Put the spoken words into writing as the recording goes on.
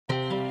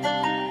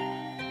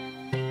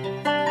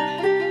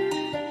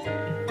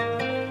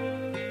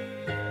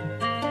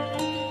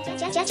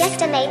just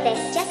to make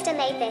this, just to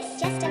make this,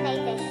 just to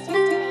make this, just to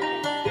make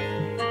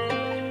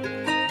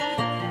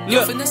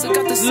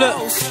this.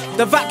 Look,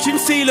 the vacuum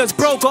sealers,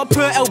 bro, got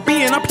put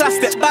LB in a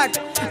plastic bag.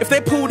 If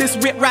they pull this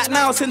whip right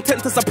now, it's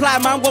intent to supply,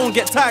 man won't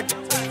get tagged.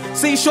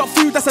 See shot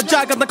food, that's a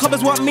jag, and the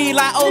covers want me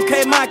like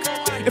okay mag.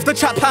 If the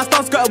trap house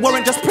does got a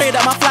warrant, just pray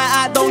that my flight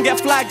out don't get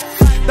flagged.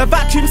 The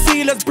vacuum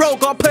sealers, bro,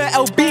 got put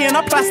LB in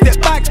a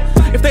plastic bag.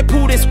 If they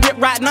pull this whip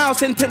right now,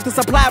 it's intent to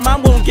supply,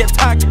 man won't get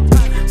tagged.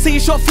 See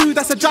shot food,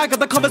 that's a jag,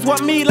 and the covers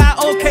want me like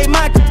okay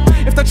mag.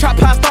 If the trap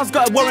house does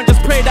got a warrant,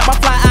 just pray that my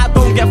flight out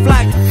don't get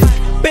flagged.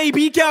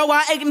 Baby girl,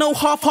 I ain't no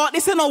half heart,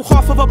 this ain't no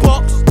half of a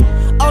box.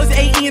 I was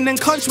 18 in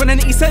country when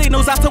he said he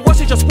knows how to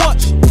watch it, just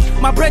watch.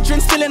 My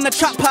brethren's still in the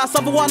trap house,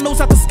 other one knows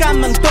how to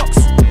scam and dox.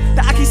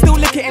 The Aki still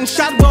lick it in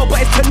Shadwell,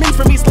 but it's coming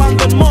from East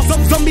London Moss.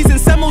 Zombies and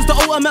semos, the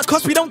ultimate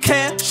cause we don't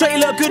care. Shorty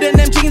look good in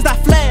them jeans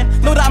that flare.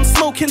 Know that I'm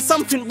smoking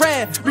something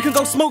rare. We can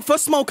go smoke for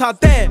smoke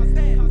out there.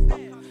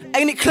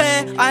 Ain't it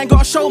clear? I ain't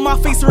gotta show my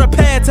face to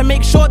repair to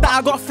make sure that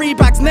I got 3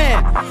 bags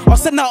near. I'll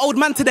send that old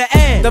man to the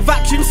air. The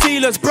vacuum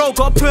sealers, bro,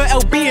 got put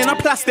LB in a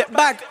plastic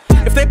bag.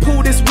 If they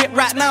pull this whip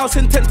right now, it's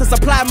intent to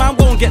supply, man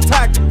won't get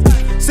tagged.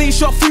 See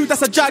shot food,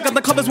 that's a jag, and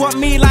the covers want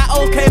me like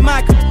okay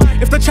mag.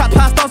 If the trap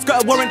house does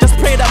got a warrant, just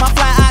pray that my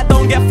flight out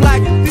don't get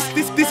flagged.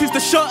 This is the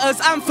shotter's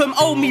anthem,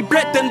 owe me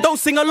bread, then don't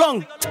sing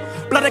along.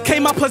 Blood, I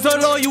came up as a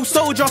loyal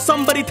soldier,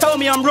 somebody tell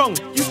me I'm wrong.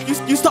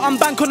 Used to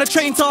unbank on the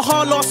train to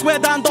Harlow, swear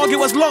down dog it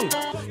was long.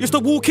 Used to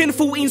walk in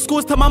 14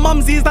 schools to my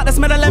mumsies that the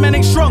smell of lemon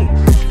ain't strong.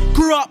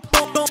 Grew up,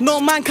 no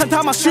man can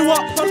tie my shoe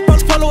up.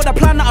 Follow the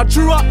plan that I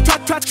drew up.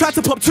 Tried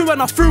to pop 2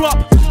 and I threw up.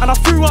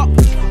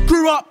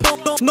 Grew up,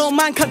 no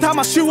man can tie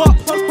my shoe up.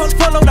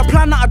 Follow the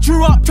plan that I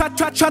drew up.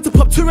 Tried to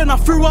pop 2 and I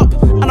threw up.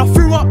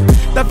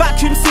 The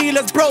vacuum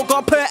sealers, bro,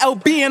 got put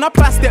LB in a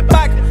plastic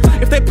bag.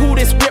 If they pull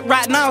this whip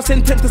right now, it's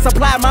intent to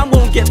supply, man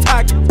won't get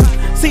tagged.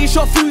 See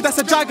shot food, that's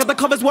a jag, and the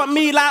covers want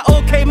me like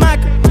okay mag.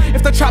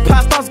 If the trap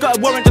house does got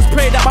a warrant, just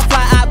pray that my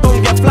flight out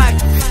don't get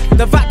flagged.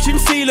 The vacuum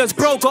sealers,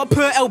 bro, got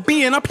put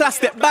LB in a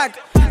plastic bag.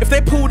 If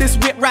they pull this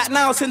whip right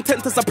now, it's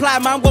intent to supply,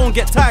 man won't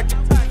get tagged.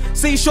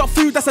 See shot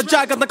food, that's a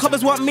jag, and the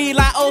covers want me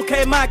like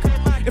okay mag.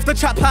 If the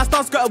trap house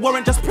does got a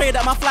warrant, just pray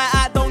that my flight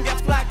out don't